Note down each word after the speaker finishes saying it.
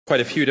quite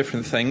a few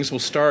different things. We'll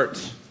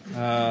start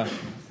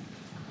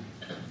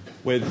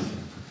with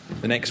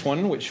the next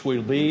one, which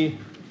will be...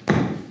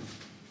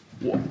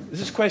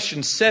 This is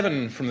question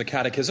 7 from the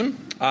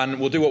Catechism, and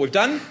we'll do what we've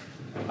done.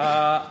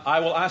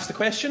 I will ask the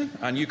question,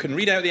 and you can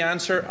read out the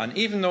answer, and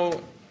even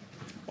though...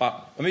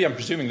 Well, maybe I'm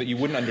presuming that you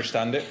wouldn't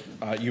understand it.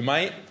 You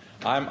might.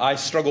 I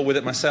struggle with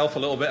it myself a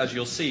little bit, as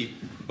you'll see.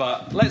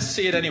 But let's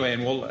see it anyway,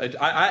 and we'll...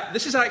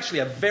 this is actually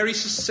a very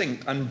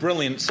succinct and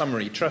brilliant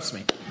summary, trust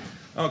me.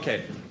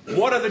 Okay,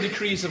 what are the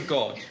decrees of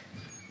God?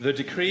 The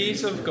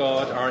decrees of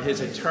God are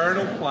his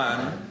eternal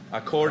plan,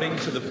 according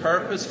to the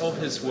purpose of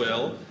his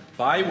will,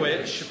 by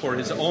which, for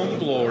his own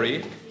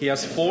glory, he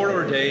has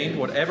foreordained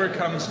whatever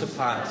comes to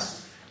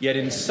pass, yet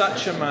in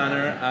such a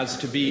manner as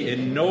to be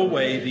in no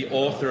way the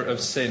author of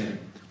sin.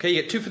 Okay,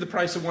 you get 2 for the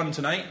price of 1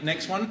 tonight.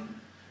 Next one.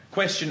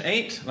 Question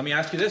 8. Let me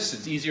ask you this.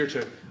 It's easier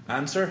to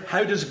answer.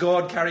 How does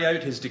God carry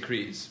out his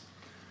decrees?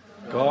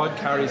 God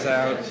carries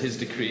out his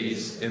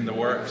decrees in the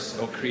works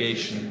of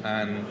creation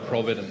and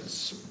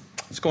providence.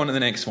 Let's go on to the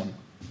next one.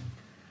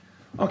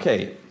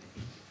 Okay,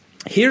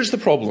 here's the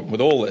problem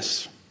with all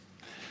this.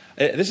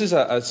 This is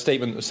a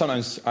statement that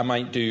sometimes I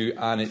might do,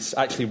 and it's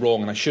actually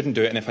wrong, and I shouldn't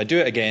do it. And if I do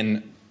it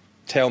again,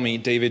 tell me,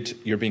 David,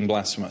 you're being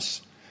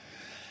blasphemous.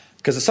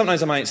 Because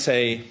sometimes I might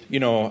say,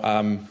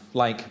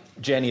 like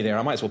Jenny there,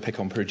 I might as well pick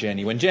on poor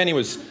Jenny. When Jenny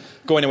was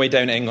going away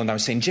down to England, I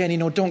was saying, Jenny,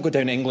 no, don't go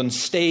down to England,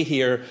 stay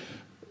here.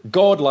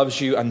 God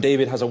loves you, and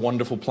David has a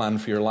wonderful plan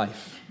for your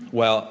life.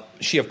 Well,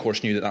 she, of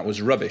course, knew that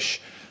was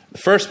rubbish. The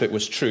first bit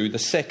was true, the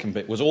second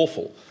bit was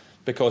awful.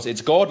 Because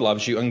it's God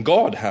loves you, and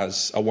God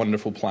has a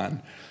wonderful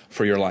plan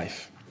for your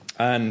life.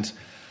 And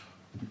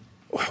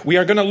we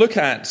are going to look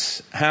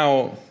at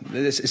how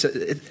this is,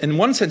 in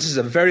one sense, is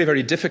a very,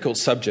 very difficult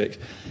subject.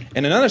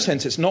 In another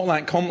sense, it's not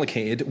that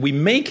complicated. We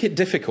make it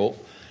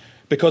difficult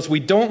because we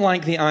don't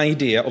like the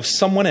idea of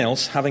someone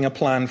else having a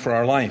plan for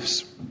our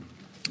lives.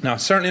 Now, I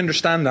certainly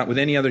understand that with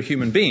any other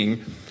human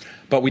being,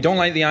 but we don't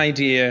like the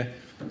idea,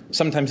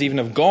 sometimes even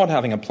of God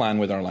having a plan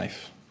with our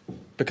life.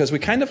 Because we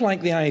kind of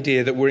like the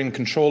idea that we're in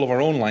control of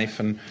our own life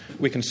and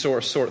we can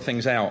sort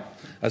things out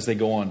as they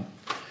go on.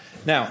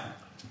 Now,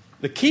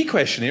 the key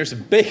question here is a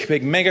big,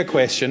 big, mega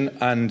question,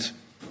 and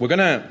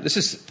this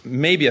is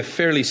maybe a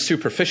fairly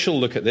superficial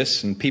look at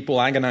this, and people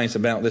agonize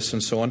about this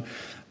and so on,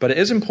 but it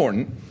is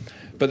important.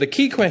 But the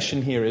key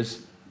question here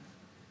is,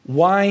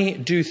 why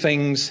do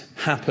things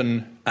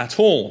happen at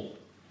all?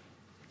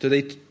 Do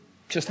they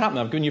just happen?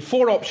 I've given you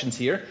 4 options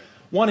here.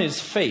 One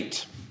is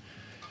fate.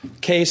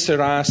 Que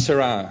sera,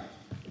 sera.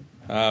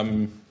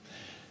 Any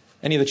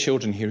of the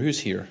children here? Who's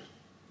here?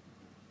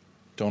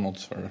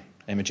 Donald or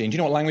Emma Jane. Do you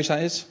know what language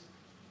that is?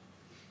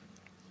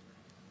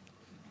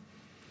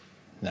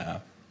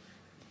 No.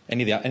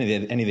 Any of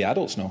the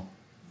adults know?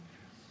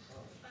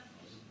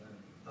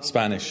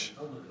 Spanish.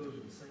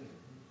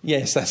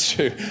 Yes, that's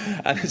true.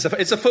 And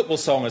it's a football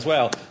song as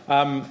well.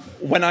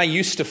 When I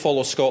used to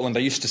follow Scotland, I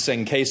used to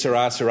sing Que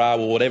sera, sera,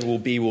 well, whatever will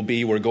be,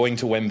 we're going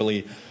to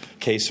Wembley,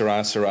 Que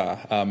sera, sera.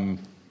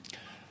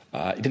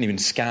 It didn't even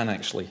scan,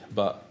 actually,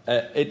 but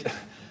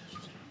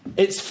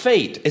it's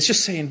fate. It's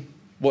just saying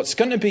what's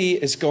going to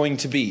be is going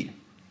to be.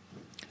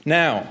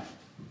 Now,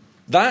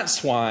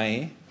 that's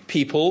why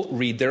people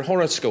read their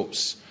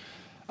horoscopes.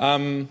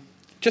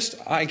 Just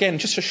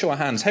a show of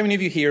hands. How many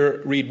of you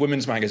here read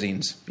women's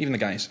magazines? Even the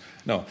guys?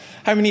 No.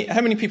 How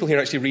many people here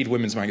actually read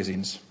women's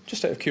magazines?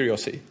 Just out of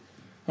curiosity.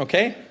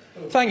 Okay?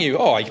 Thank you.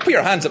 Oh, you can put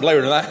your hands up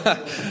louder than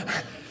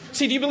that.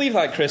 See, do you believe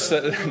that, Chris?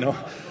 No.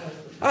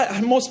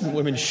 Most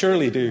women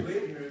surely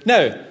do.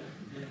 Now,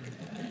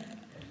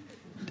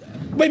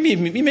 maybe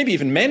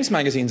even men's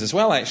magazines as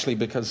well, actually,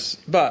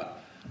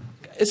 but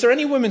is there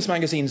any women's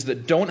magazines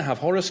that don't have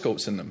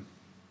horoscopes in them?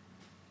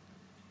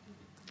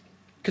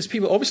 Because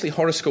obviously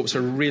horoscopes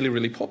are really,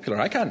 really popular.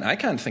 I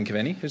can't think of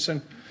any.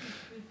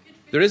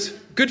 There is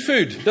Good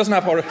Food. Doesn't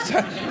have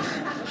horoscopes.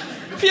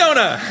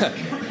 Fiona.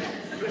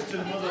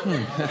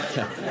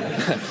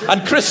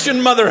 And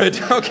Christian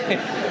motherhood. Okay.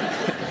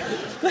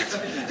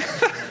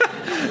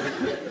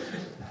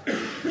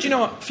 Do you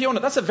know what,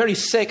 Fiona? That's a very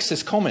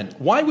sexist comment.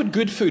 Why would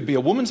Good Food be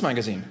a woman's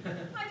magazine? I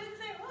didn't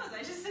say it was. I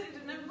just said it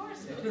didn't have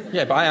horoscopes.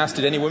 Yeah, but I asked,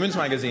 did any women's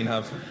magazine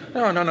have?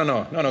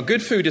 No.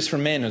 Good Food is for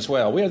men as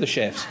well. We are the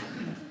chefs.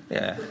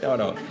 Yeah,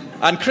 no.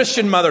 And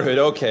Christian motherhood,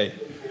 okay.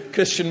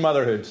 Christian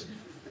motherhood.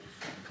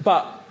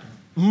 But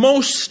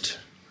most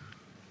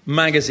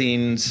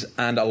magazines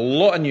and a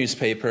lot of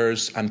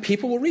newspapers, and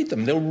people will read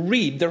them. They'll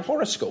read their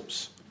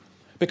horoscopes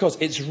because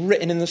it's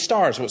written in the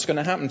stars what's going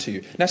to happen to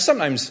you. Now,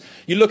 sometimes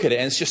you look at it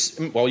and it's just,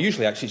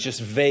 usually actually it's just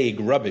vague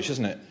rubbish,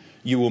 isn't it?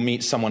 You will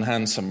meet someone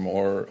handsome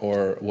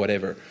or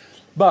whatever.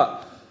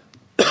 But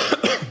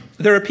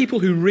there are people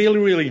who really,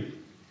 really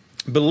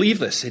believe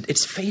this.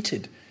 It's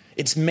fated.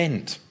 It's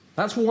meant.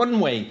 That's one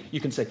way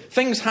you can say.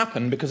 Things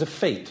happen because of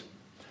fate.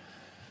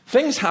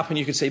 Things happen,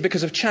 you could say,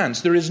 because of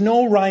chance. There is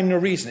no rhyme nor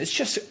reason. It's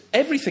just,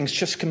 everything's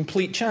just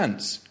complete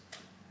chance.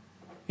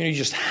 You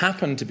just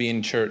happen to be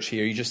in church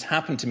here. You just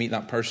happen to meet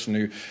that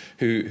person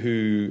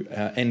who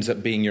ends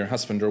up being your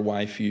husband or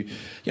wife.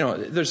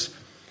 There's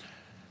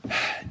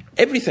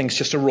everything's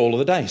just a roll of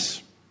the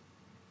dice.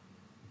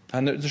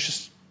 And there's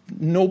just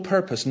no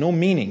purpose, no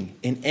meaning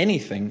in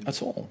anything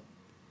at all.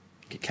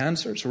 You get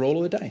cancer, it's a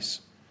roll of the dice.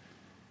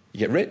 You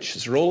get rich,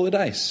 it's a roll of the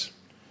dice.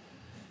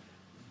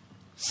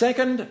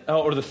 Second,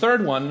 or the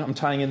third one I'm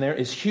tying in there,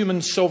 is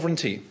human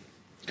sovereignty.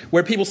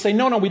 Where people say,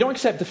 no, we don't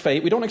accept the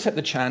fate, we don't accept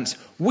the chance,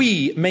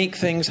 we make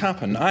things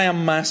happen. I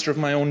am master of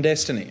my own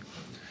destiny.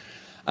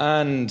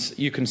 And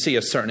you can see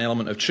a certain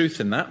element of truth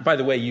in that. By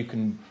the way, you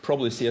can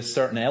probably see a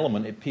certain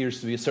element, it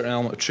appears to be a certain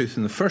element of truth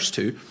in the first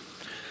two.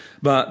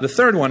 But the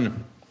third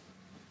one,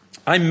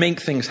 I make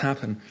things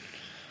happen.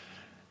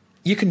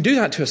 You can do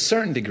that to a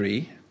certain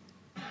degree,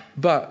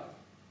 but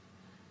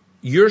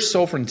your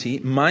sovereignty,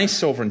 my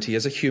sovereignty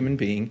as a human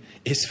being,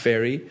 is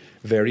very,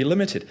 very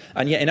limited.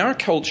 And yet in our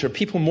culture,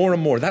 people more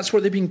and more, that's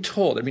what they're being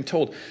taught. They're being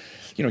told,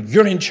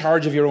 you're in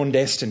charge of your own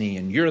destiny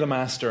and you're the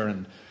master.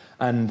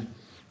 And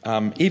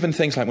even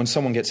things like when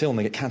someone gets ill and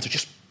they get cancer,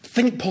 just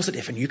think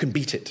positive and you can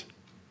beat it.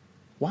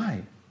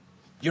 Why?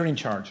 You're in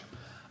charge.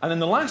 And then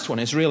the last one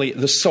is really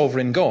the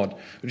sovereign God,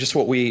 which is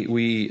what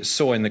we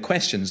saw in the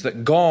questions,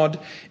 that God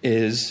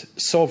is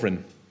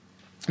sovereign.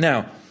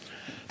 Now,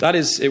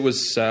 it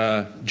was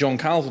John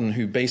Calvin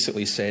who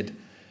basically said,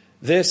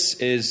 this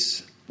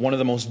is one of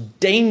the most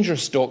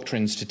dangerous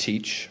doctrines to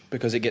teach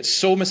because it gets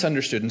so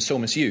misunderstood and so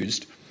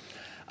misused,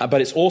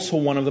 but it's also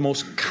one of the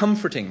most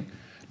comforting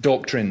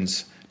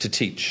doctrines to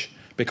teach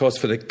because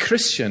for the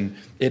Christian,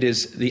 it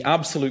is the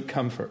absolute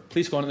comfort.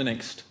 Please go on to the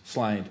next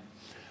slide.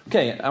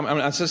 Okay,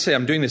 as I say,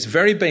 I'm doing this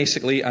very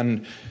basically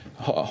and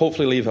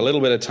hopefully leave a little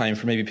bit of time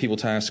for maybe people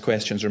to ask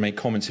questions or make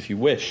comments if you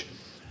wish.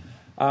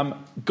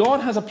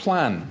 God has a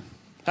plan.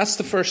 That's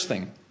the first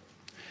thing.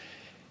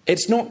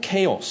 It's not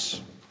chaos.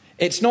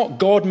 It's not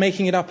God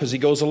making it up as he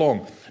goes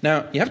along.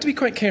 Now, you have to be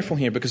quite careful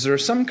here because there are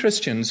some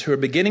Christians who are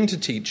beginning to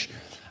teach,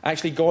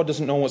 actually, God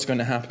doesn't know what's going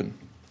to happen.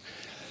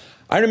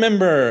 I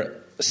remember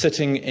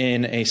sitting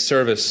in a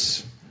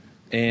service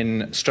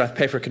in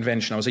Strathpeffer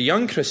Convention. I was a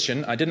young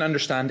Christian. I didn't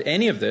understand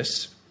any of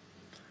this,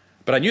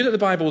 but I knew that the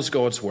Bible was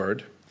God's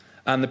word.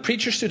 And the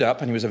preacher stood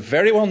up, and he was a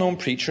very well-known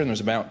preacher, and there was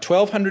about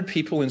 1,200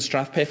 people in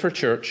Strathpeffer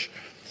Church.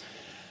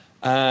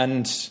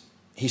 And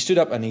he stood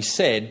up and he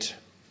said,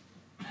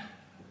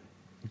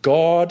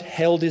 God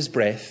held his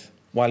breath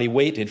while he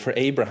waited for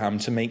Abraham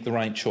to make the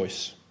right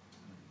choice.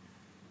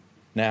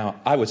 Now,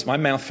 my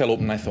mouth fell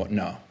open and I thought,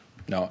 no,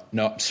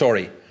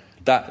 sorry.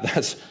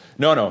 That's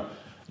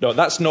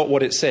not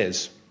what it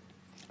says.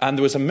 And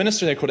there was a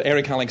minister there called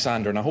Eric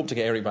Alexander, and I hope to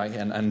get Eric back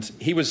in, and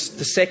he was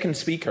the second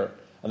speaker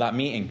at that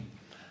meeting.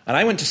 And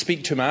I went to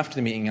speak to him after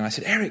the meeting, and I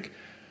said, Eric,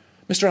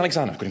 Mr.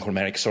 Alexander, I'm going to call him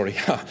Eric, sorry,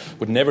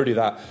 would never do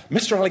that.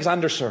 Mr.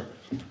 Alexander, sir.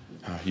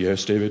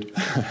 Yes, David.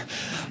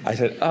 I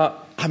said, I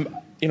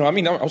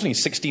was only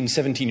 16,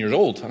 17 years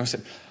old, and I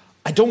said,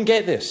 I don't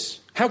get this.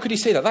 How could he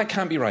say that? That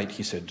can't be right.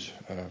 He said,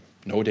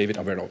 no, David,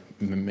 I better not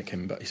mimic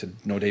him, but he said,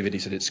 no, David, he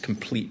said, it's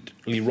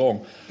completely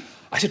wrong.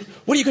 I said,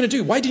 what are you going to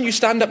do? Why didn't you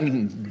stand up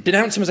and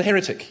denounce him as a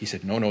heretic? He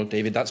said, no,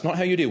 David, that's not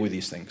how you deal with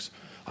these things.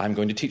 I'm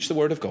going to teach the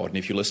word of God, and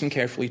if you listen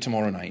carefully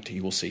tomorrow night,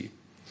 you will see.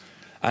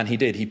 And he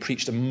did. He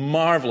preached a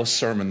marvelous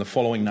sermon the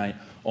following night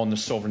on the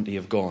sovereignty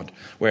of God,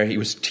 where he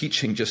was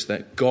teaching just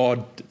that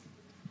God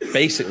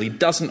basically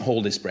doesn't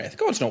hold his breath.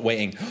 God's not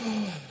waiting.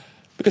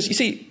 Because, you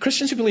see,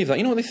 Christians who believe that,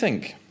 you know what they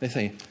think? They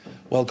say,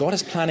 well, God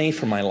has plan A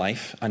for my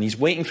life, and he's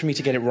waiting for me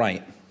to get it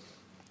right.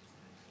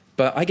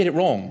 But I get it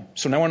wrong,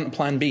 so now I'm on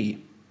plan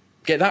B.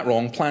 Get that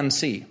wrong, plan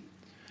C.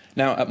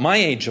 Now, at my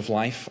age of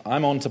life,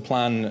 I'm on to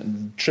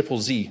plan triple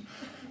Z.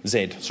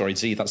 Z,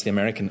 that's the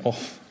American. Oh,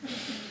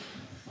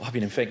 I've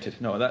been infected.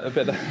 No,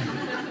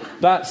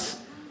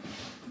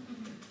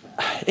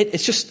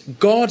 it's just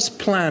God's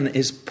plan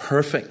is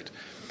perfect.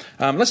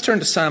 Let's turn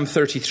to Psalm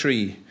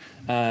 33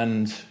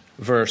 and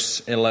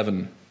verse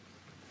 11.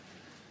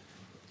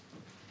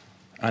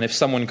 And if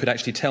someone could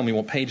actually tell me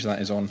what page that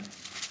is on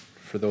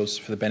for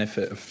the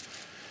benefit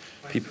of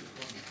people.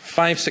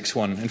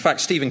 561. In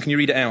fact, Stephen, can you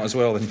read it out as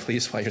well, then,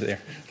 please, while you're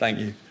there? Thank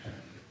you.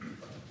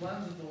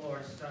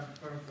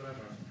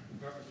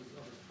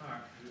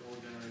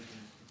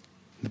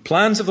 The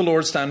plans of the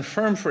Lord stand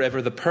firm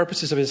forever, the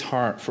purposes of his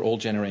heart for all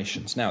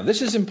generations. Now,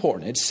 this is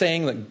important. It's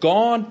saying that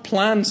God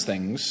plans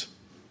things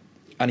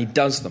and he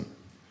does them.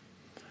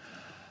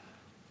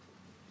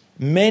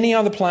 Many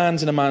are the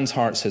plans in a man's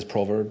heart, says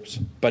Proverbs,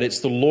 but it's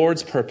the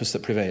Lord's purpose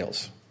that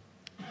prevails.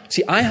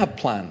 See, I have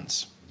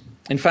plans.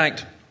 In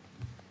fact,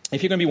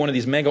 if you're going to be one of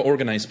these mega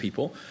organized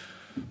people,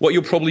 what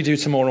you'll probably do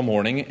tomorrow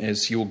morning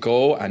is you'll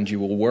go and you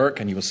will work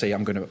and you will say,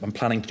 I'm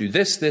planning to do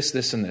this,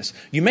 and this.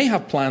 You may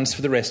have plans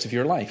for the rest of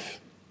your life.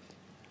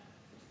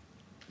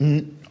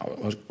 I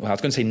was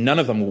going to say none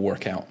of them will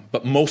work out,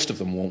 but most of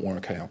them won't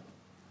work out.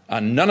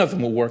 And none of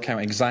them will work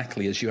out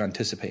exactly as you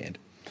anticipated.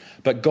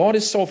 But God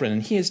is sovereign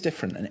and he is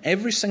different, and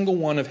every single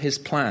one of his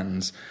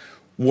plans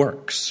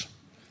works.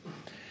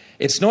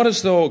 It's not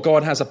as though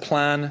God has a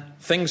plan,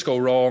 things go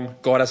wrong,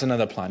 God has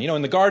another plan.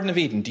 In the Garden of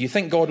Eden, do you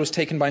think God was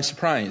taken by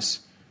surprise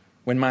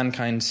when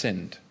mankind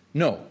sinned?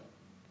 No.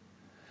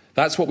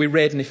 That's what we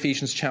read in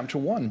Ephesians chapter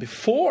 1.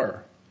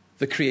 Before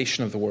the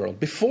creation of the world.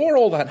 Before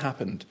all that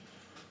happened,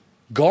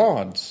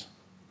 God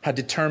had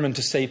determined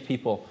to save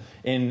people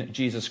in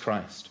Jesus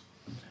Christ.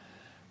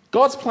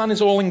 God's plan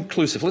is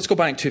all-inclusive. Let's go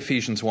back to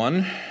Ephesians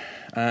 1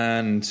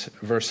 and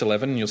verse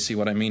 11. You'll see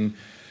what I mean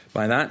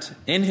by that.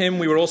 In him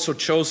we were also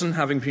chosen,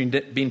 having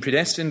been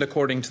predestined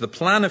according to the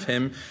plan of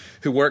him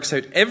who works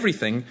out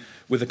everything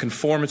with the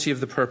conformity of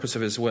the purpose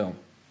of his will.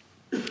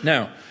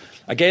 Now,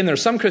 again, there are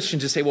some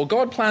Christians who say, well,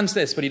 God plans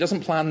this, but he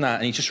doesn't plan that,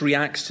 and he just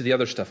reacts to the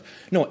other stuff.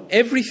 No,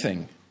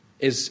 everything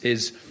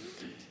is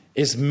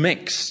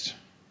mixed.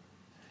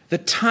 The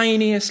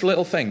tiniest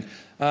little thing.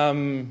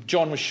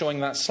 John was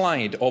showing that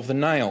slide of the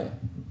Nile.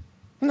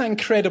 Isn't that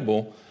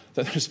incredible?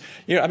 That there's,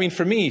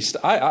 for me,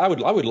 I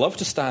would love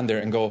to stand there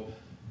and go,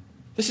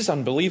 this is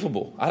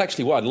unbelievable. What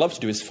I'd love to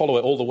do is follow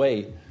it all the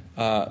way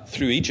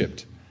through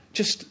Egypt.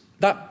 Just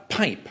that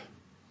pipe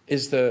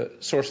is the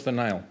source of the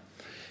Nile.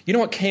 You know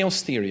what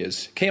chaos theory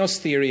is? Chaos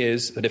theory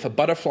is that if a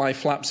butterfly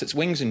flaps its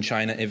wings in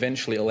China,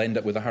 eventually it'll end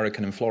up with a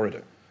hurricane in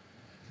Florida.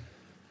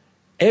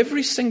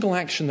 Every single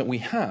action that we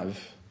have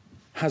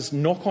has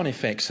knock-on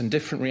effects and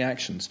different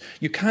reactions.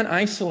 You can't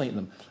isolate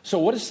them. So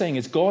what it's saying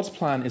is God's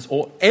plan is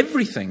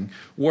everything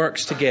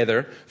works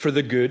together for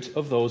the good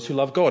of those who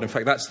love God. In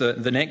fact, that's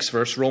the next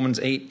verse, Romans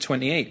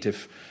 8:28,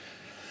 if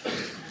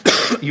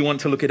you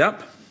want to look it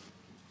up.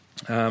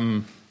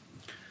 Again,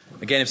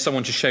 if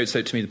someone just shouts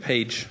out to me the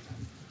page.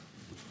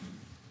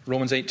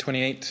 Romans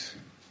 8:28.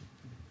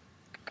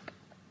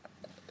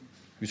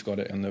 Who's got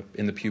it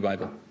in the Pew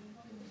Bible?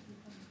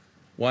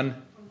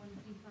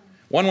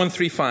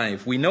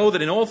 1135. We know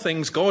that in all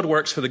things God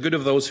works for the good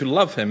of those who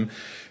love him,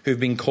 who've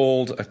been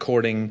called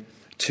according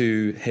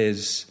to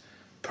his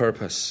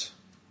purpose.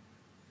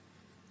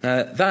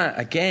 That,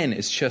 again,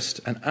 is just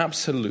an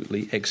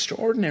absolutely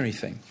extraordinary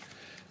thing.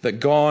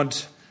 That God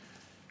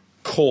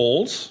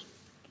calls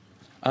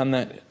and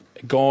that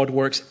God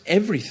works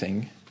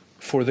everything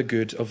for the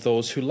good of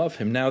those who love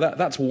him. Now,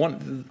 that's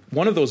one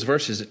of those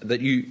verses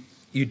that you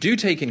do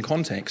take in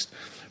context,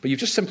 but you've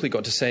just simply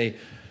got to say,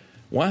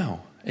 wow,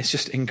 it's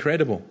just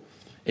incredible.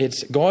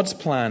 It's God's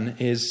plan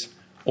is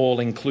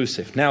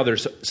all-inclusive. Now,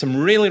 there's some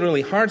really,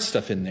 really hard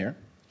stuff in there,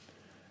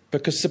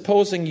 because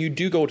supposing you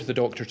do go to the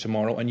doctor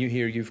tomorrow and you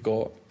hear you've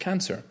got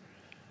cancer,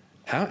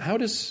 how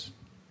does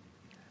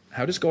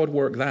God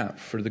work that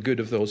for the good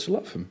of those who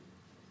love him?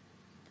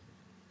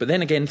 But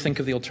then again,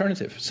 think of the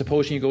alternative.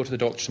 Supposing you go to the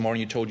doctor tomorrow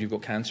and you're told you've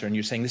got cancer and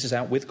you're saying this is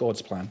out with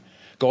God's plan.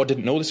 God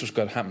didn't know this was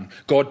going to happen.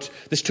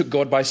 This took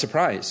God by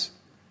surprise.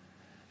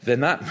 Then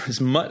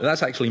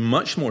that's actually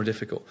much more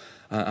difficult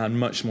and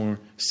much more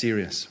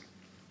serious.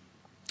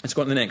 Let's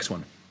go on to the next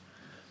one.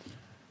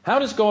 How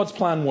does God's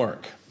plan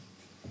work?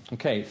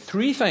 Okay,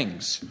 3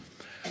 things.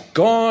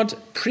 God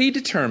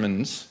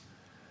predetermines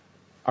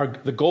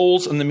the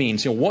goals and the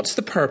means. What's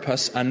the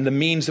purpose and the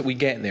means that we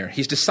get there?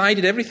 He's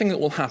decided everything that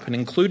will happen,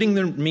 including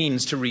the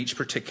means to reach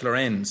particular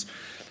ends.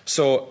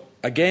 So,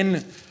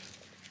 again,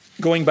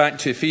 going back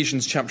to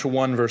Ephesians chapter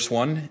 1, verse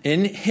 1,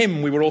 in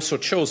him we were also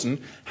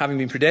chosen, having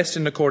been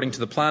predestined according to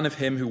the plan of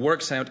him who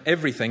works out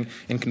everything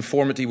in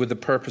conformity with the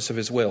purpose of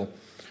his will.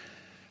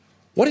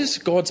 What is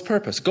God's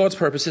purpose? God's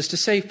purpose is to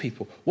save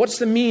people. What's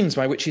the means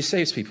by which he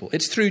saves people?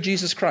 It's through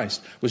Jesus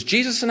Christ. Was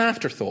Jesus an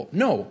afterthought?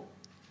 No.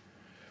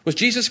 Was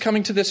Jesus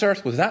coming to this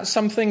earth? Was that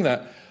something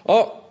that,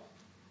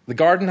 the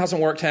garden hasn't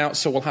worked out,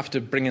 so we'll have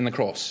to bring in the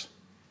cross?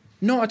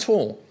 Not at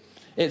all.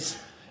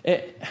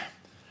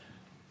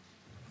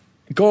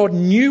 God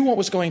knew what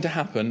was going to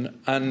happen,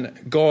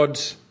 and God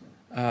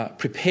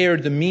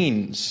prepared the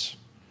means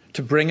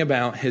to bring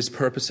about his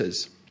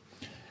purposes.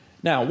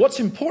 Now, what's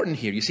important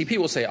here, you see,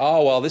 people say,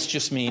 this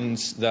just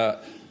means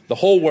that the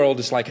whole world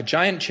is like a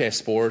giant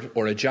chessboard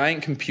or a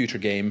giant computer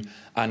game,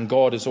 and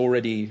God has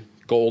already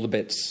got all the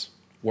bits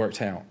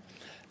worked out.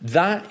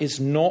 That is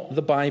not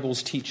the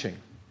Bible's teaching.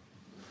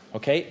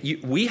 Okay?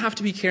 We have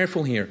to be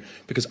careful here,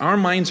 because our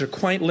minds are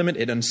quite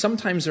limited, and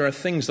sometimes there are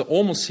things that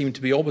almost seem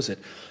to be opposite.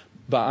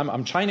 But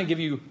I'm trying to give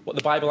you what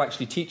the Bible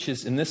actually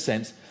teaches in this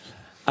sense.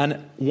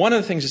 And one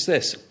of the things is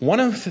this. One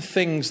of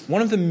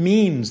the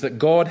means that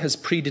God has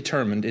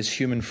predetermined is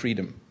human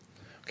freedom.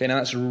 Okay, now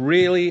that's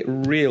really,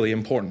 really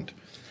important.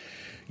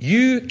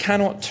 You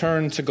cannot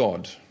turn to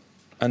God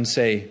and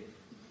say,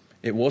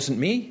 it wasn't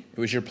me, it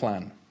was your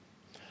plan.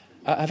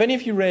 Have any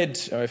of you read,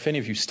 or if any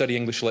of you study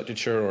English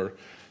literature or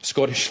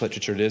Scottish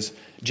literature it is,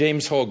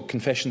 James Hogg,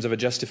 Confessions of a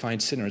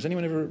Justified Sinner? Has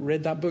anyone ever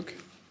read that book?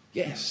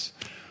 Yes.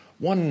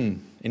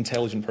 One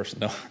intelligent person.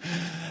 No.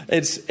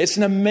 It's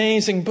an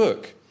amazing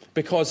book,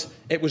 because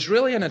it was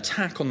really an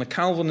attack on the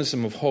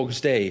Calvinism of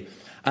Hogg's day.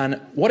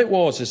 And what it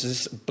was is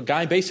this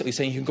guy basically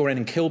saying you can go around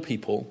and kill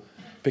people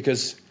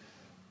because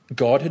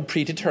God had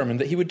predetermined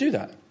that he would do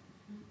that.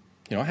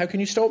 How can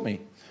you stop me?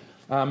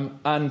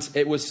 And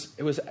it was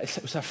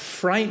a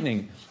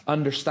frightening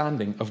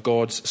understanding of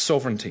God's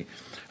sovereignty.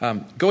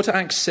 Go to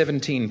Acts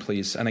 17,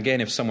 please. And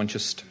again, if someone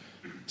just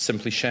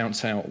simply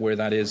shouts out where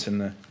that is in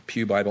the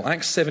Pew Bible.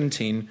 Acts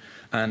 17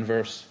 and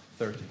verse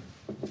 30.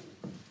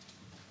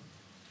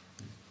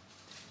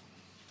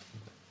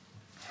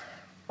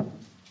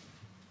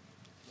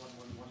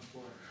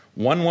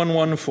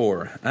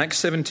 1114, Acts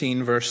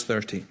 17, verse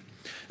 30.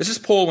 This is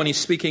Paul when he's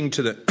speaking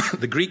to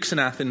the Greeks in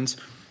Athens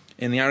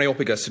in the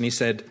Areopagus, and he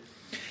said,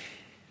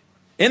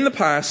 "In the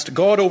past,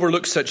 God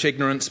overlooked such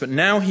ignorance, but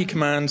now he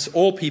commands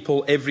all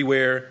people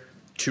everywhere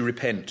to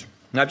repent."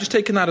 Now, I've just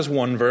taken that as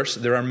one verse.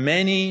 There are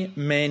many,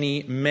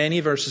 many, many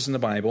verses in the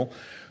Bible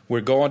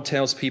where God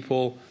tells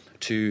people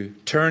to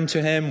turn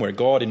to him, where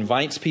God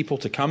invites people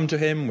to come to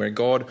him, where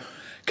God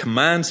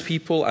commands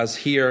people, as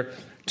here,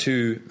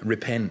 to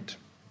repent.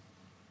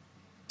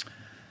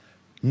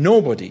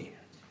 Nobody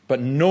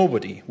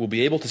will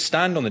be able to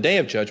stand on the day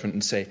of judgment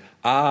and say,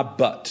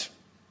 but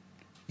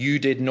you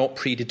did not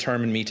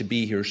predetermine me to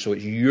be here, so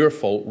it's your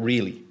fault,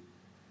 really.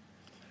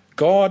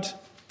 God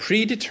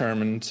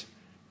predetermined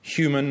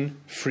human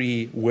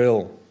free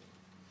will.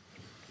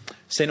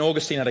 St.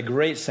 Augustine had a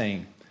great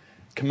saying,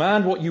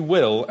 "Command what you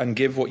will and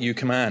give what you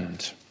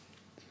command."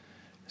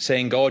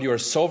 Saying, God, you are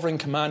sovereign,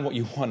 command what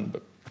you want,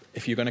 but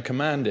if you're going to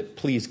command it,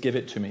 please give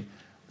it to me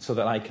so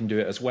that I can do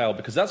it as well.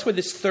 Because that's where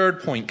this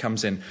third point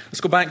comes in.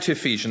 Let's go back to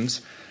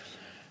Ephesians.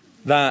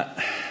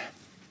 That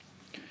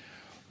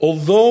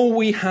although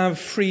we have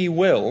free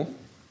will,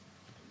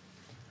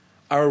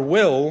 our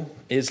will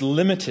is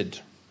limited.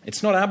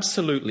 It's not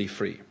absolutely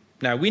free.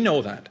 Now, we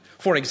know that.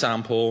 For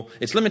example,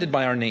 it's limited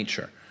by our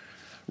nature.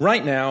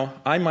 Right now,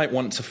 I might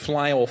want to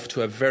fly off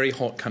to a very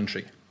hot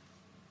country.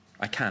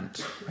 I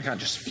can't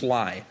just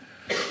fly.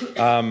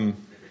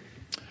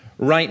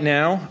 Right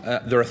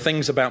now, there are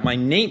things about my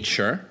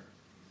nature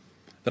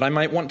that I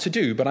might want to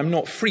do, but I'm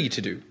not free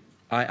to do.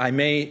 I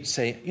may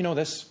say,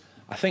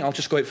 I think I'll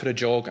just go out for a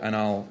jog and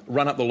I'll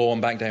run up the law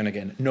and back down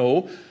again.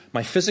 No,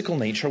 my physical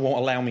nature won't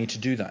allow me to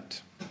do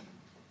that.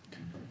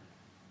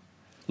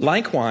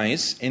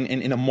 Likewise,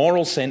 in a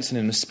moral sense and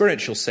in a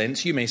spiritual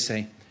sense, you may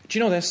say, do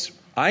you know this?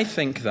 I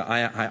think that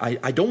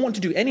I don't want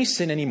to do any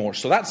sin anymore,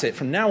 so that's it.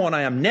 From now on,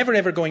 I am never,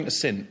 ever going to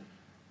sin.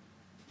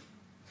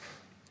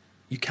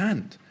 You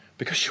can't,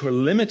 because you are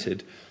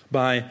limited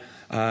by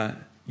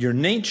your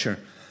nature,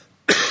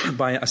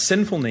 by a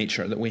sinful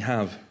nature that we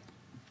have.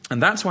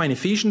 And that's why in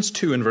Ephesians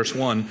 2 and verse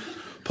 1,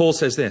 Paul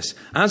says this,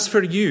 "As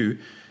for you,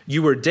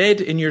 you were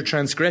dead in your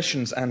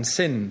transgressions and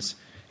sins,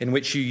 in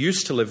which you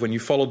used to live when you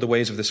followed the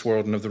ways of this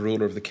world and of the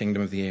ruler of the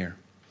kingdom of the air."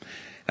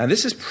 And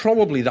this is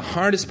probably the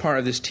hardest part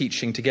of this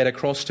teaching to get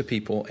across to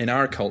people in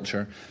our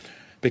culture,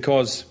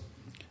 because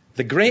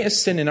the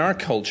greatest sin in our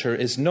culture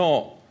is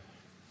not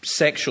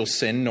sexual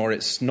sin, or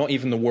it's not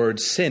even the word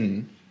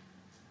sin.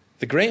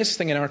 The greatest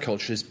thing in our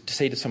culture is to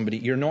say to somebody,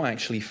 you're not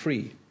actually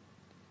free.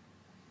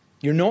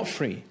 You're not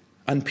free.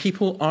 And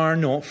people are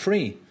not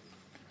free.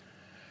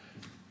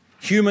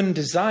 Human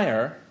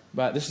desire,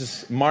 but this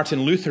is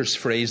Martin Luther's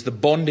phrase, the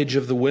bondage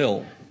of the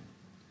will.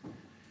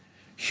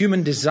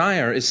 Human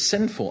desire is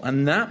sinful,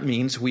 and that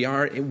means we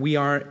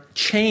are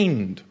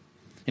chained.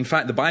 In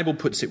fact, the Bible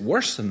puts it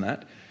worse than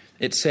that.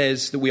 It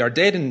says that we are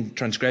dead in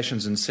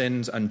transgressions and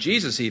sins, and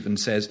Jesus even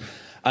says,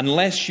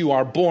 unless you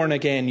are born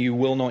again, you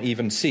will not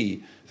even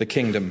see the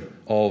kingdom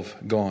of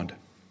God.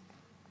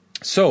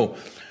 So,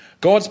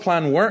 God's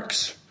plan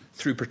works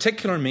through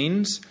particular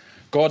means.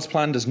 God's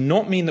plan does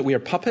not mean that we are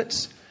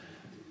puppets,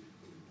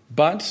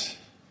 but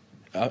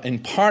in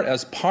part,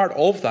 as part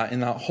of that, in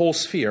that whole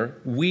sphere,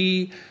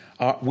 we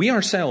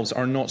ourselves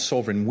are not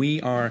sovereign.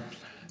 We are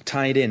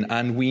tied in,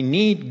 and we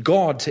need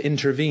God to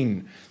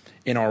intervene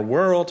in our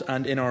world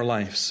and in our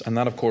lives. And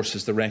that, of course,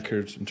 is the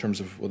record in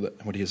terms of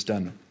what he has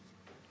done.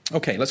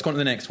 Okay, let's go on to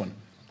the next one.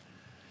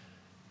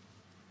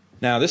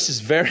 Now, this is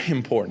very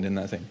important in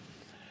that thing.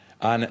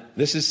 And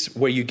this is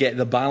where you get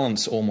the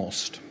balance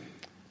almost.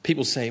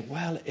 People say,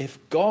 well, if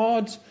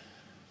God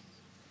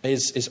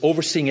is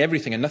overseeing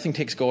everything and nothing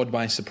takes God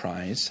by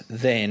surprise,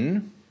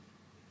 then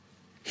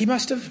he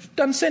must have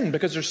done sin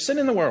because there's sin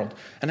in the world.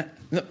 And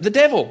the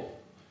devil,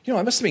 it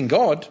must have been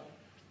God.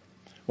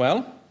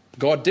 Well,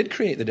 God did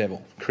create the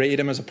devil, created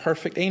him as a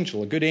perfect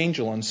angel, a good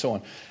angel, and so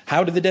on.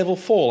 How did the devil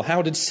fall?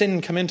 How did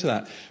sin come into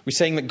that? We're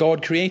saying that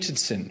God created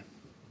sin.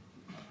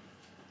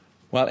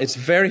 Well, it's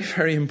very,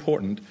 very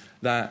important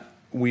that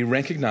we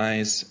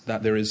recognize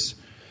that there is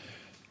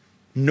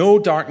no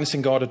darkness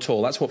in God at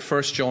all. That's what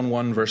 1 John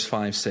 1 verse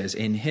 5 says.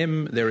 In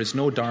him there is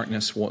no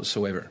darkness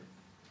whatsoever.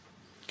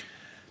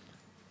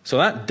 So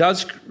that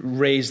does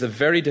raise the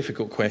very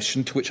difficult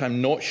question, to which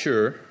I'm not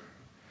sure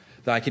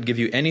that I could give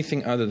you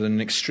anything other than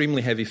an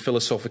extremely heavy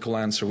philosophical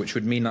answer, which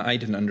would mean that I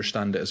didn't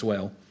understand it as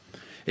well.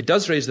 It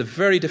does raise the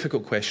very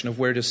difficult question of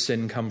where does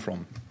sin come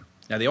from?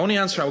 Now, the only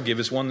answer I will give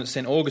is one that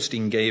St.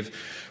 Augustine gave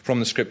from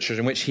the Scriptures,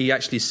 in which he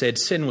actually said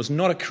sin was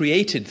not a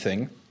created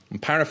thing, I'm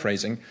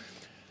paraphrasing,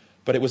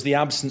 but it was the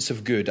absence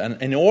of good.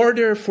 And in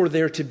order for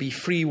there to be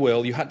free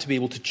will, you had to be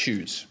able to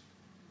choose.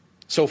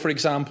 So, for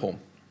example,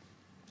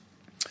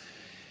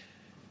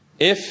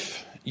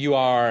 if you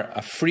are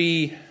a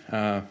free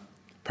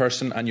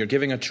person and you're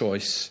giving a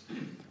choice,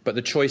 but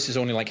the choice is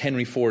only like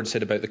Henry Ford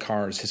said about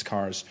his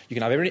cars. You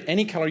can have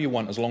any color you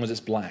want as long as it's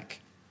black.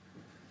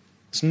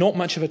 It's not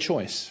much of a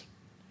choice.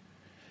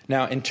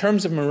 Now, in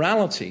terms of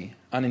morality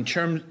and in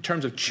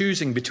terms of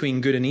choosing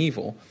between good and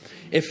evil,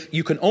 if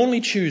you can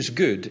only choose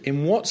good,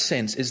 in what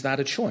sense is that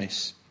a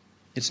choice?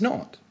 It's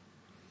not.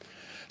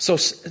 So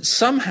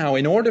somehow,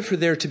 in order for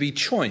there to be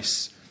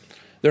choice,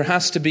 there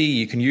has to be,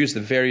 you can use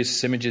the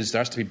various images, there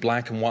has to be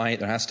black and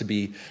white, there has to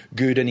be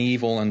good and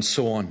evil, and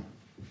so on.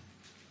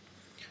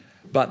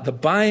 But the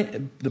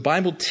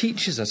Bible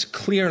teaches us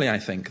clearly, I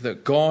think,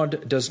 that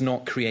God does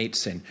not create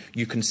sin.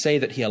 You can say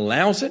that he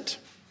allows it.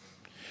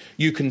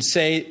 You can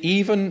say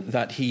even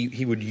that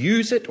he would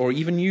use it or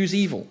even use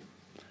evil.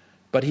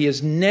 But he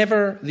is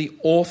never the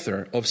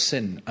author of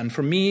sin. And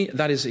for me,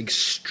 that is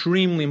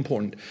extremely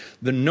important.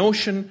 The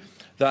notion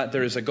that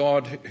there is a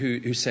God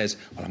who says,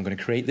 well, I'm going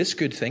to create this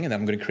good thing, and then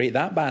I'm going to create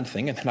that bad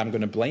thing, and then I'm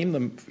going to blame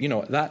them.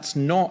 That's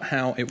not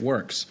how it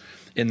works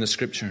in the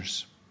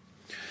Scriptures.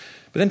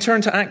 But then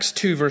turn to Acts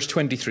 2, verse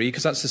 23,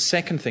 because that's the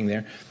second thing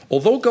there.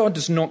 Although God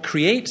does not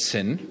create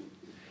sin,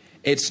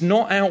 it's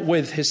not out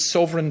with his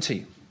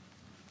sovereignty.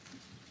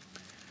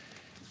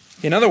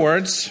 In other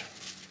words,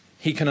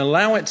 he can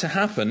allow it to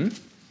happen,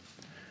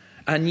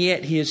 and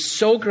yet he is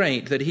so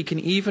great that he can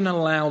even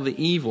allow the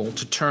evil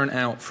to turn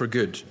out for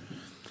good.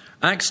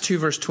 Acts 2,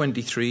 verse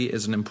 23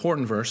 is an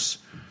important verse.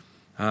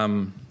 Let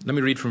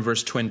me read from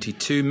verse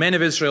 22. Men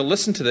of Israel,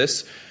 listen to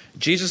this.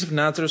 Jesus of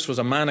Nazareth was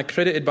a man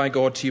accredited by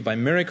God to you by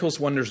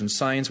miracles, wonders, and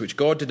signs, which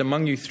God did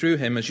among you through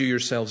him, as you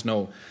yourselves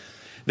know.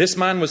 This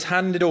man was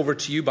handed over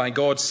to you by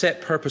God's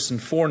set purpose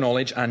and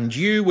foreknowledge, and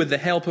you, with the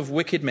help of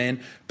wicked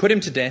men, put him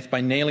to death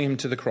by nailing him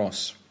to the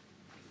cross.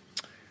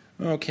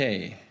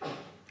 Okay.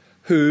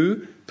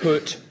 Who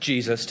put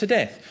Jesus to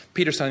death?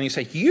 Peter's standing and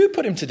saying, you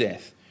put him to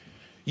death.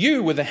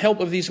 You, with the help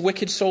of these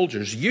wicked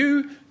soldiers,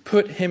 you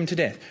put him to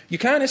death. You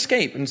can't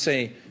escape and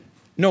say,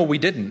 no, we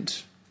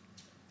didn't.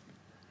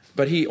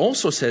 But he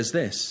also says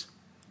this.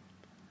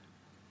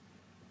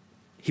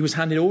 He was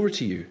handed over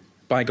to you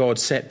by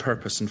God's set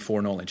purpose and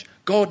foreknowledge.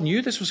 God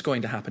knew this was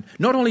going to happen.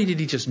 Not only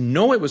did he just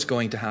know it was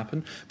going to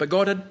happen, but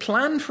God had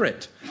planned for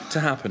it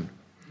to happen.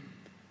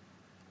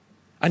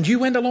 And you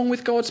went along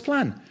with God's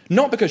plan.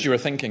 Not because you were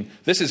thinking,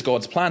 this is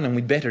God's plan and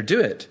we'd better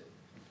do it.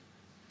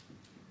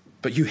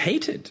 But you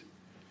hated.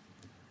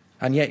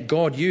 And yet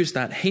God used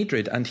that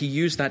hatred and he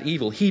used that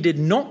evil. He did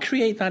not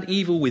create that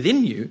evil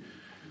within you,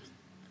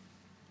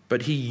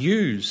 but he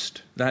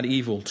used that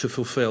evil to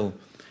fulfill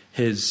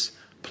his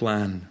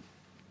plan.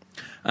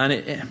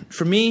 And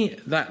for me,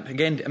 that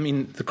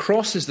again, the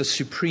cross is the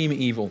supreme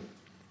evil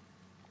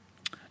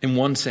in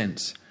one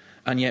sense.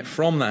 And yet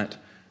from that,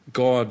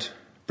 God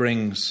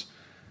brings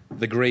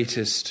the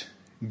greatest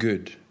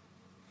good.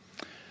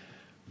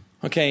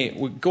 Okay,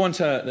 we'll go on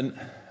to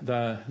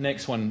the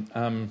next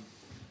one.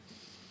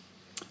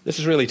 This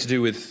is really to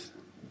do with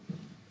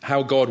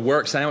how God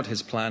works out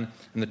his plan.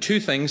 And the two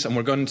things, and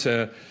we're going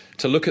to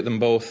look at them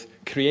both,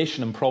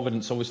 creation and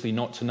providence, obviously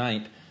not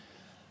tonight.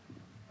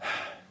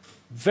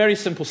 Very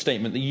simple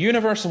statement. The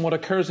universe and what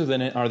occurs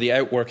within it are the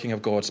outworking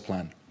of God's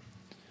plan.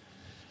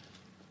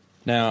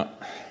 Now,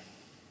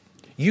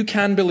 you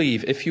can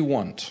believe, if you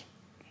want,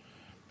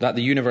 that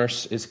the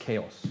universe is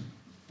chaos.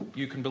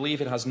 You can believe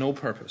it has no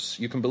purpose.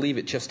 You can believe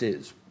it just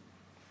is.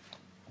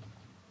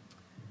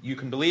 You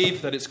can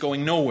believe that it's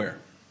going nowhere.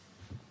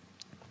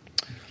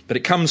 But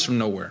it comes from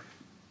nowhere.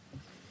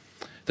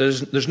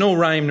 There's no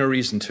rhyme nor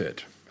reason to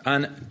it.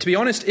 And to be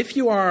honest, if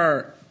you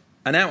are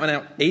an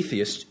out-and-out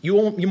atheist, you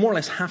more or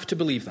less have to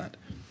believe that.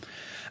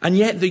 And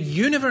yet the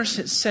universe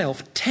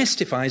itself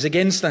testifies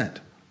against that.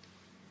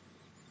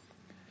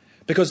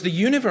 Because the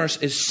universe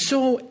is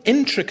so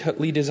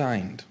intricately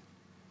designed.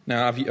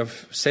 Now,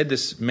 I've said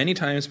this many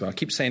times, but I'll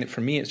keep saying it.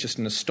 For me, it's just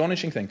an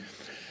astonishing thing.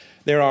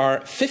 There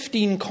are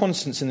 15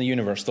 constants in the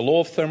universe. The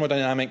law of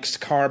thermodynamics,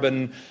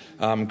 carbon,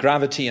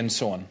 gravity, and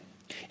so on.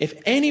 If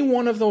any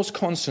one of those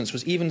constants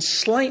was even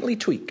slightly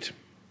tweaked,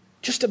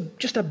 just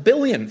a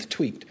billionth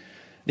tweaked,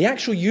 the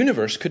actual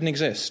universe couldn't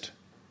exist.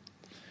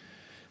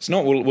 It's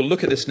not. We'll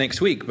look at this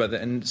next week,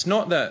 and it's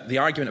not the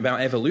argument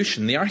about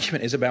evolution. The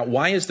argument is about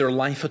why is there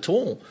life at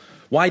all?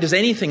 Why does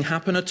anything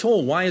happen at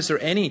all? Why is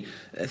there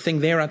anything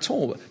there at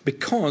all?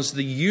 Because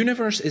the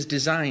universe is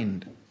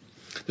designed.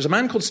 There's a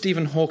man called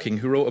Stephen Hawking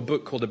who wrote a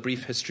book called A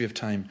Brief History of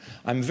Time.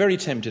 I'm very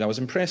tempted. I was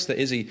impressed that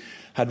Izzy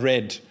had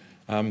read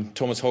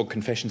Thomas Hogg,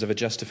 Confessions of a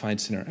Justified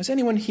Sinner. Has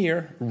anyone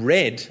here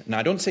read, now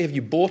I don't say have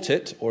you bought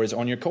it or is it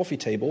on your coffee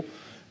table,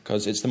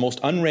 because it's the most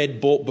unread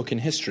bought book in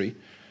history,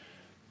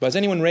 but has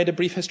anyone read A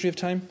Brief History of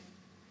Time?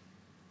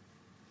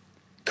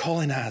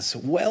 Colin has.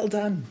 Well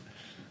done.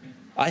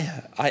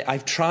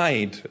 I've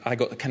tried. I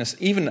got kind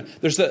of even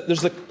there's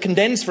the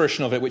condensed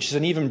version of it, which is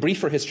an even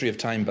briefer history of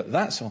time, but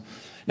that's all.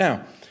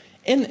 Now,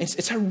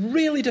 it's a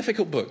really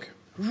difficult book.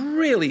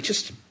 Really,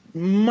 just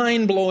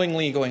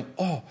mind-blowingly going,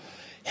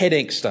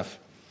 headache stuff.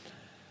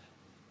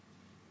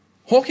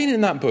 Hawking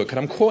in that book, and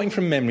I'm quoting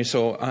from memory,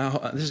 so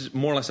this is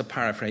more or less a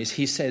paraphrase,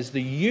 he says,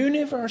 the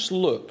universe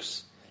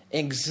looks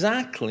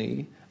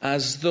exactly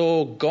as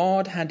though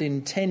God had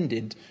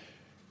intended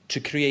to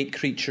create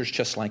creatures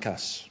just like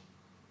us.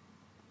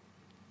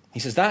 He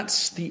says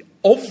that's the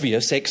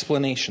obvious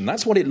explanation.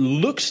 That's what it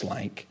looks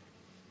like.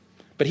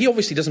 But he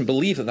obviously doesn't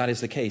believe that that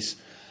is the case.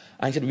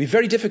 And he said it would be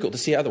very difficult to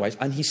see it otherwise.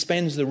 And he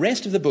spends the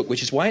rest of the book,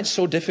 which is why it's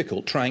so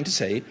difficult, trying to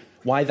say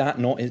why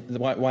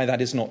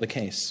that is not the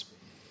case.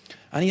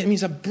 And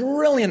he's a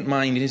brilliant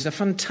mind. He's a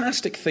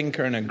fantastic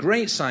thinker and a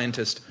great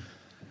scientist.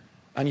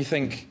 And you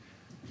think,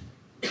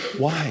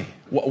 why?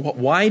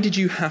 Why did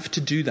you have to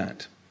do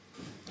that?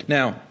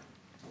 Now,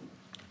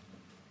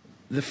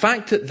 the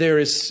fact that there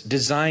is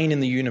design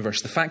in the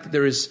universe, the fact that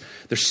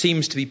there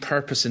seems to be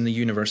purpose in the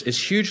universe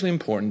is hugely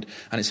important,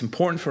 and it's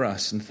important for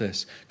us in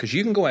this. Because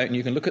you can go out and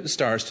you can look at the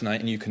stars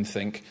tonight and you can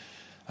think,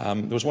 there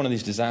was one of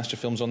these disaster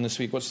films on this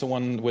week. What's the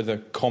one where the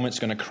comet's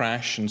going to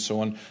crash and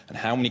so on, and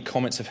how many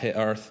comets have hit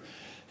Earth?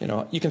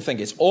 You can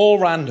think it's all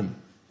random.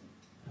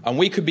 And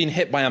we could be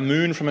hit by a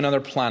moon from another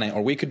planet,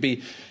 or we could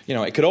be,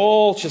 it could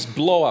all just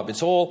blow up.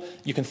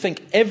 You can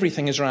think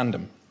everything is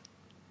random.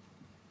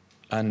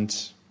 And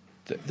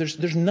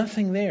there's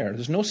nothing there.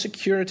 There's no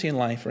security in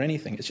life or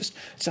anything.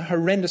 It's a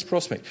horrendous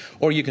prospect.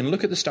 Or you can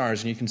look at the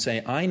stars and you can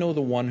say, I know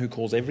the one who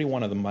calls every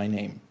one of them by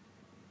name.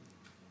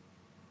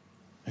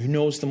 Who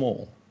knows them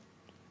all.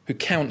 Who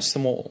counts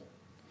them all.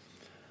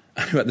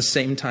 And who at the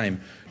same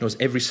time knows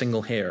every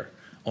single hair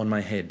on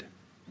my head.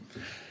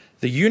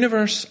 The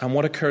universe and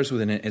what occurs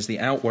within it is the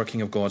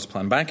outworking of God's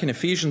plan. Back in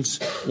Ephesians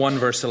 1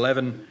 verse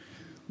 11,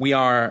 we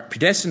are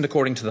predestined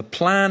according to the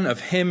plan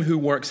of him who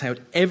works out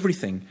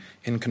everything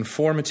in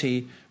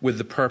conformity with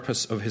the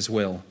purpose of his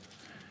will.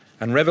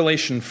 And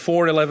Revelation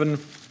 4:11,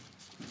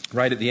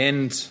 right at the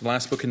end,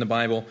 last book in the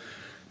Bible,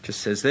 just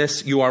says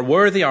this: You are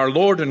worthy, our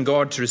Lord and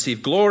God, to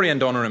receive glory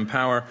and honor and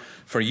power,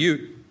 for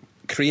you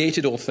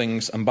created all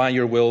things, and by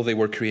your will they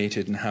were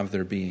created and have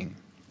their being.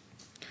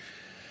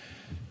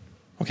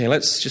 Okay,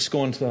 let's just go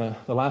on to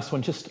the last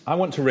one. I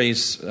want to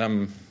raise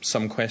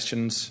some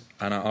questions,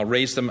 and I'll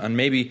raise them, and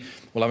maybe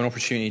we'll have an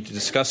opportunity to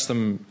discuss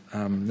them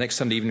next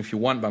Sunday evening if you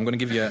want, but I'm going to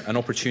give you an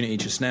opportunity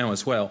just now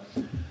as well.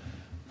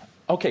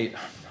 Okay,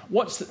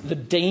 what's the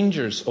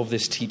dangers of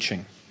this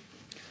teaching?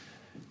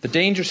 The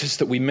dangers is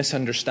that we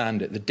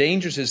misunderstand it. The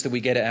dangers is that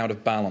we get it out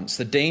of balance.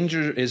 The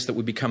danger is that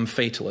we become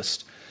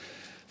fatalist.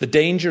 The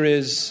danger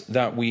is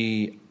that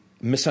we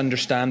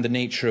misunderstand the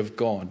nature of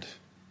God.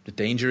 The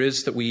danger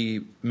is that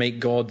we make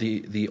God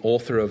the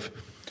author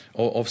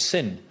of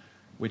sin,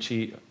 which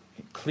he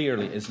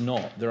clearly is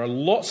not. There are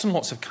lots and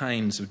lots of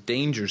kinds of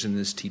dangers in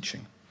this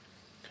teaching.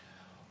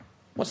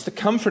 What's the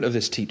comfort of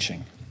this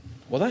teaching?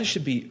 Well, that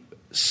should be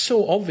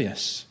so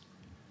obvious.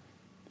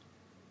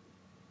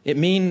 It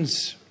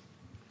means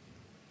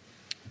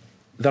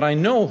that I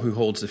know who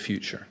holds the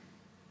future.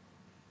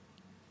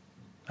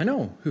 I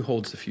know who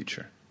holds the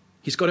future.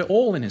 He's got it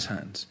all in his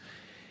hands.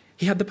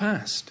 He had the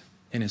past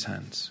in his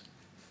hands.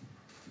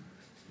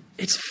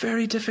 It's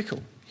very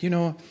difficult.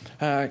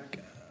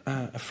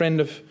 A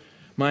friend of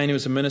mine who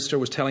was a minister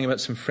was telling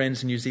about some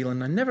friends in New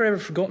Zealand. I've never ever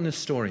forgotten this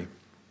story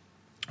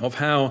of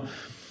how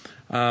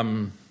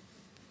some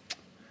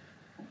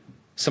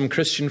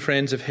Christian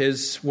friends of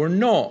his were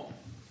not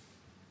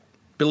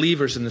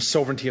believers in the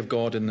sovereignty of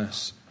God in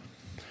this.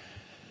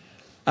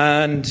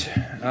 And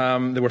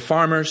they were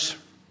farmers,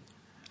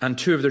 and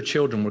 2 of their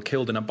children were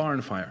killed in a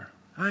barn fire.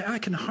 I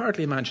can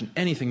hardly imagine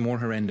anything more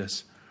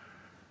horrendous.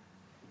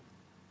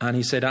 And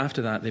he said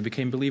after that they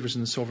became believers in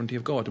the sovereignty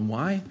of God. And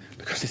why?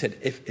 Because they said,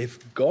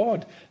 if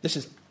God, this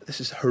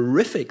is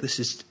horrific,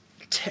 this is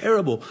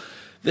terrible,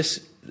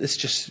 this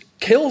just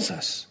kills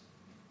us.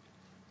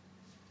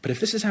 But if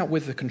this is out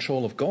with the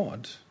control of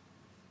God,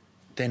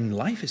 then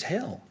life is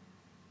hell.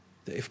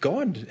 We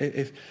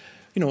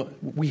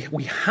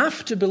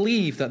have to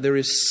believe that there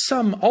is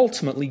some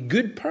ultimately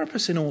good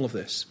purpose in all of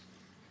this.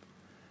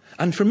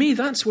 And for me,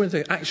 that's where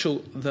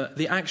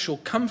the actual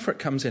comfort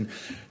comes in.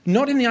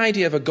 Not in the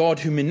idea of a God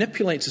who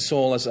manipulates us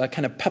all as a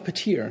kind of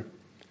puppeteer,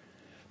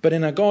 but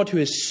in a God who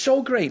is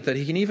so great that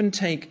he can even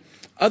take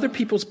other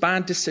people's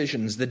bad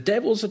decisions, the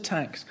devil's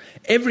attacks,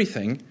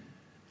 everything,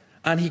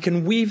 and he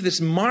can weave this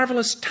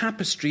marvelous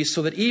tapestry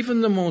so that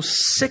even the most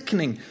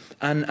sickening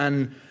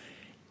and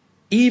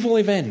evil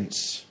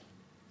events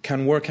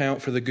can work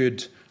out for the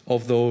good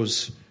of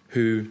those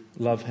who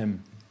love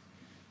him.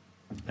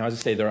 Now, as I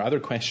say, there are other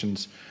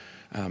questions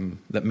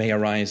that may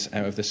arise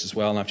out of this as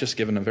well. And I've just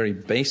given a very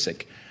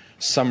basic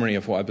summary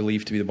of what I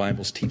believe to be the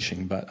Bible's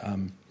teaching. But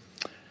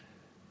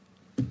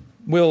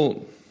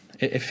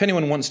if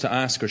anyone wants to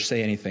ask or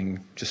say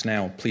anything just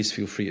now, please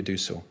feel free to do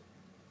so.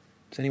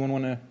 Does anyone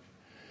want to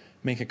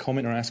make a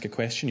comment or ask a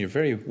question? You're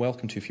very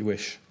welcome to if you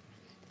wish.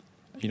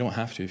 You don't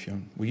have to if you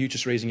want. Were you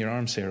just raising your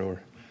arm, Sarah?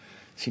 Or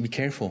be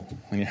careful.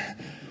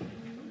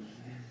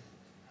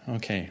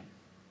 Okay.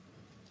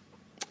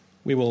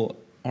 We will.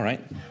 All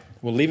right.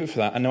 We'll leave it for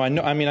that. I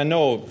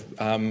know.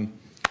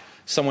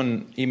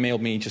 Someone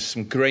emailed me just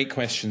some great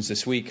questions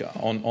this week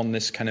on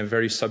this kind of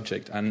very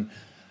subject, and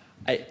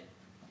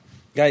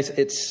guys,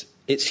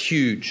 it's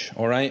huge.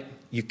 All right,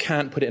 you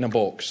can't put it in a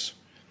box.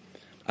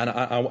 And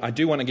I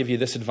do want to give you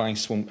this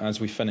advice as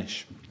we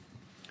finish.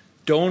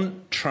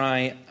 Don't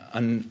try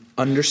and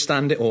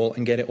understand it all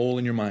and get it all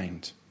in your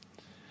mind.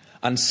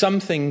 And some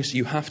things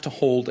you have to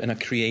hold in a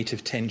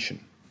creative tension.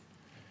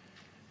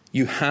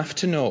 You have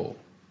to know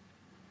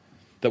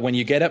that when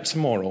you get up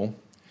tomorrow,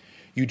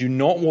 you do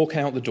not walk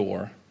out the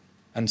door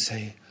and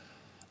say,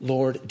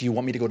 Lord, do you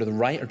want me to go to the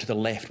right or to the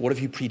left? What have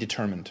you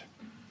predetermined?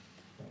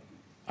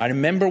 I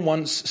remember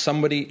once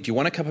somebody, do you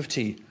want a cup of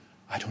tea?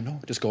 I don't know.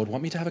 Does God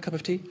want me to have a cup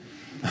of tea?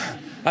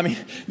 I mean,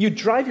 you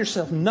drive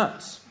yourself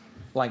nuts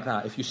like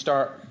that if you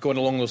start going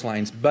along those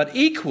lines. But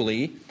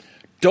equally,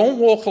 don't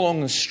walk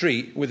along the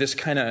street with this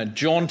kind of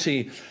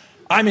jaunty,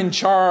 I'm in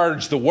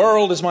charge, the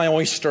world is my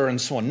oyster,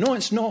 and so on. No,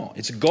 it's not.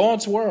 It's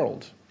God's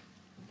world.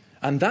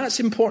 And that's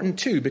important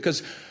too,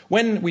 because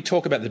when we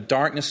talk about the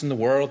darkness in the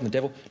world and the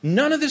devil,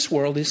 none of this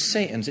world is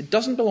Satan's. It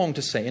doesn't belong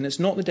to Satan. It's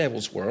not the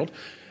devil's world.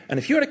 And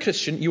if you're a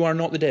Christian, you are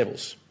not the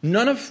devil's.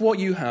 None of what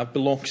you have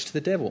belongs to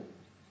the devil.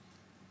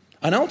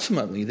 And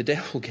ultimately, the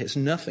devil gets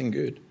nothing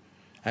good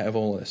out of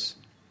all this.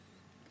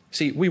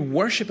 See, we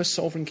worship a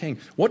sovereign king.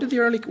 What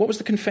was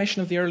the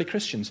confession of the early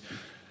Christians?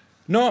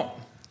 No,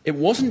 it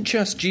wasn't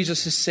just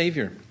Jesus is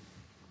Savior.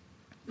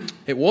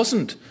 It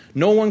wasn't,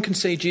 no one can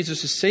say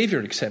Jesus is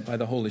Savior except by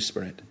the Holy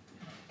Spirit.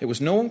 It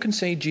was, no one can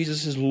say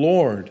Jesus is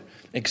Lord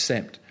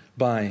except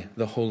by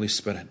the Holy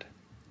Spirit.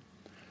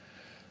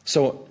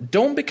 So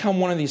don't become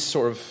one of these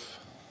sort of,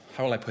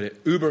 how will I put it,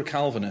 uber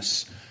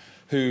Calvinists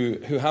who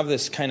have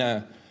this kind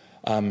of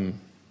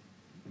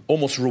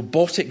almost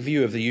robotic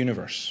view of the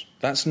universe.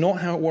 That's not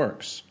how it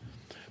works.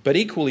 But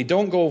equally,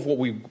 don't go of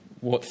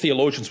what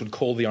theologians would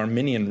call the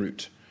Arminian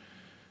route.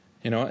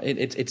 You know,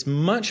 it's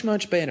much,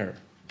 much better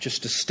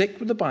just to stick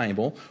with the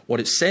Bible, what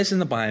it says in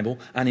the Bible,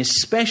 and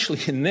especially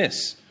in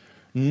this,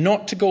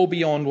 not to go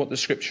beyond what the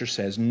Scripture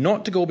says,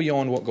 not to go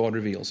beyond what God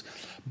reveals,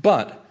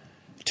 but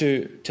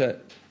to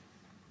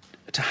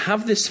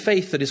have this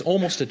faith that is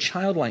almost a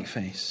childlike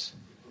faith.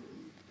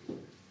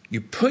 You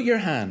put your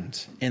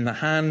hand in the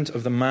hand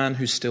of the man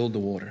who stilled the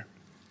water.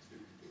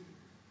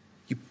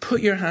 You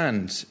put your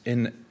hand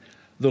in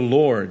the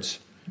Lord,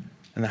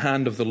 in the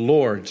hand of the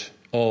Lord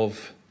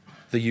of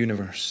the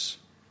universe.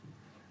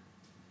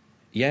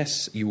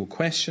 Yes, you will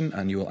question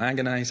and you will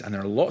agonize, and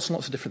there are lots and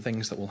lots of different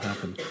things that will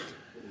happen.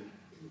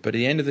 But at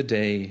the end of the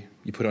day,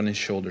 you put it on his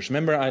shoulders.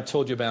 Remember I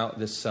told you about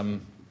this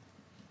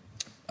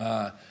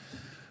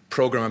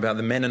program about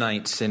the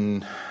Mennonites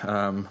in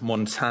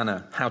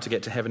Montana, how to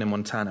get to heaven in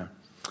Montana.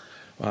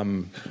 Take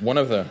one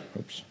of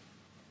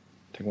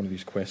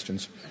these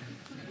questions.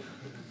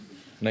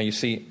 Now you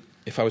see,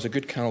 if I was a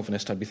good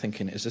Calvinist, I'd be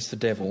thinking, is this the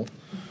devil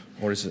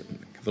or is it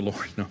the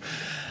Lord? No.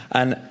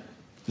 And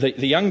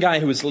the young guy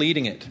who was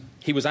leading it,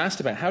 he was asked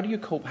about how do you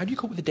cope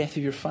with the death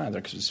of your father,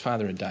 because his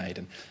father had died,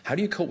 and how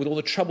do you cope with all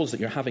the troubles that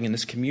you're having in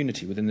this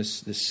community, within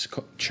this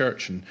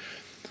church,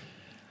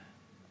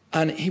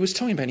 and he was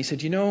talking about it, he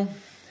said,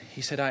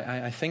 he said,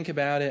 I think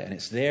about it, and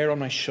it's there on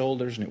my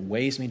shoulders, and it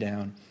weighs me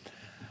down,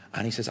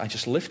 and he says, I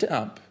just lift it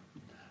up,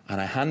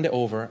 and I hand it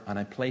over, and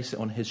I place it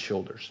on his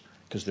shoulders,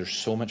 because they're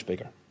so much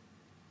bigger.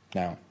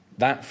 Now,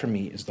 that for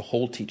me is the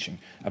whole teaching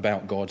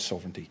about God's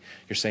sovereignty.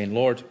 You're saying,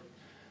 Lord,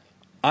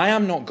 I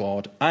am not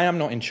God. I am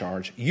not in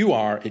charge. You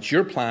are. It's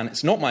your plan.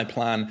 It's not my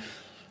plan.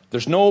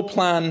 There's no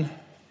plan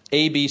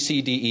A, B,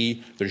 C, D,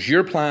 E. There's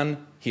your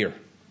plan. Here,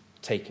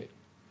 take it.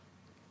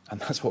 And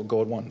that's what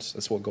God wants.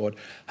 That's what God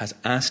has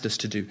asked us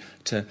to do,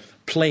 to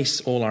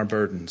place all our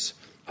burdens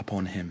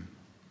upon him.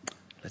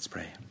 Let's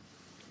pray.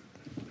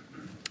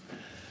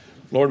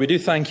 Lord, we do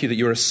thank you that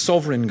you're a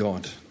sovereign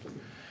God.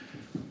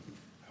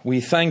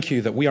 We thank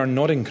you that we are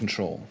not in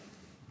control.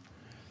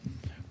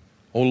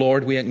 Oh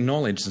Lord, we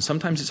acknowledge, and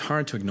sometimes it's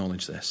hard to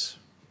acknowledge this,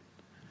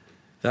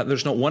 that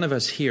there's not one of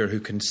us here who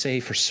can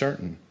say for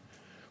certain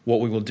what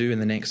we will do in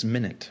the next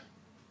minute.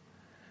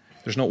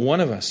 There's not one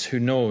of us who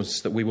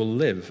knows that we will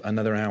live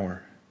another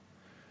hour.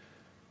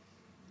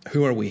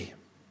 Who are we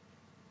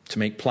to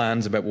make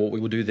plans about what we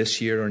will do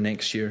this year or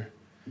next year?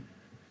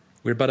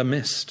 We're but a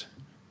mist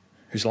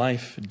whose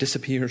life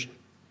disappears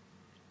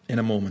in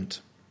a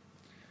moment.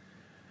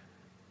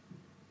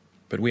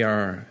 But we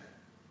are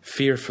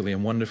fearfully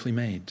and wonderfully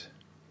made.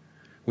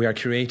 We are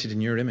created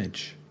in your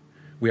image.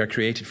 We are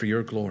created for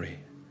your glory.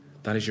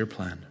 That is your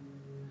plan.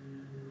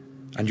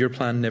 And your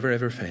plan never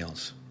ever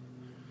fails.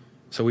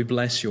 So we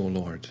bless you, O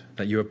Lord,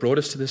 that you have brought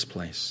us to this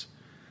place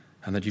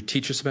and that you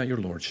teach us about your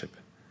lordship.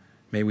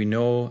 May we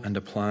know and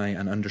apply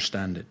and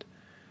understand it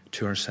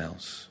to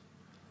ourselves.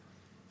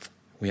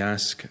 We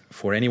ask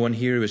for anyone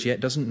here who as yet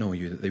doesn't know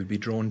you, that they would be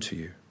drawn to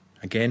you.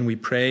 Again, we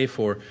pray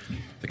for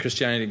the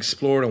Christianity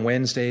Explored on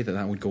Wednesday,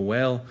 that would go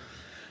well.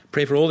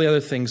 Pray for all the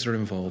other things that are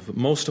involved. But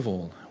most of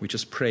all, we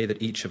just pray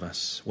that each of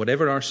us,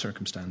 whatever our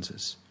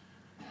circumstances,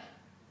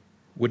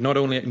 would not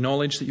only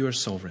acknowledge that you are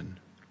sovereign,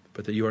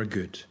 but that you are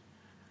good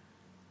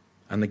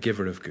and the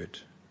giver of good,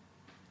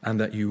 and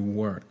that you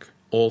work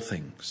all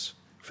things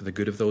for the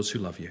good of those who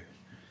love you.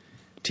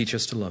 Teach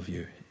us to love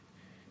you.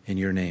 In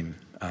your name,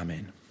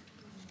 amen.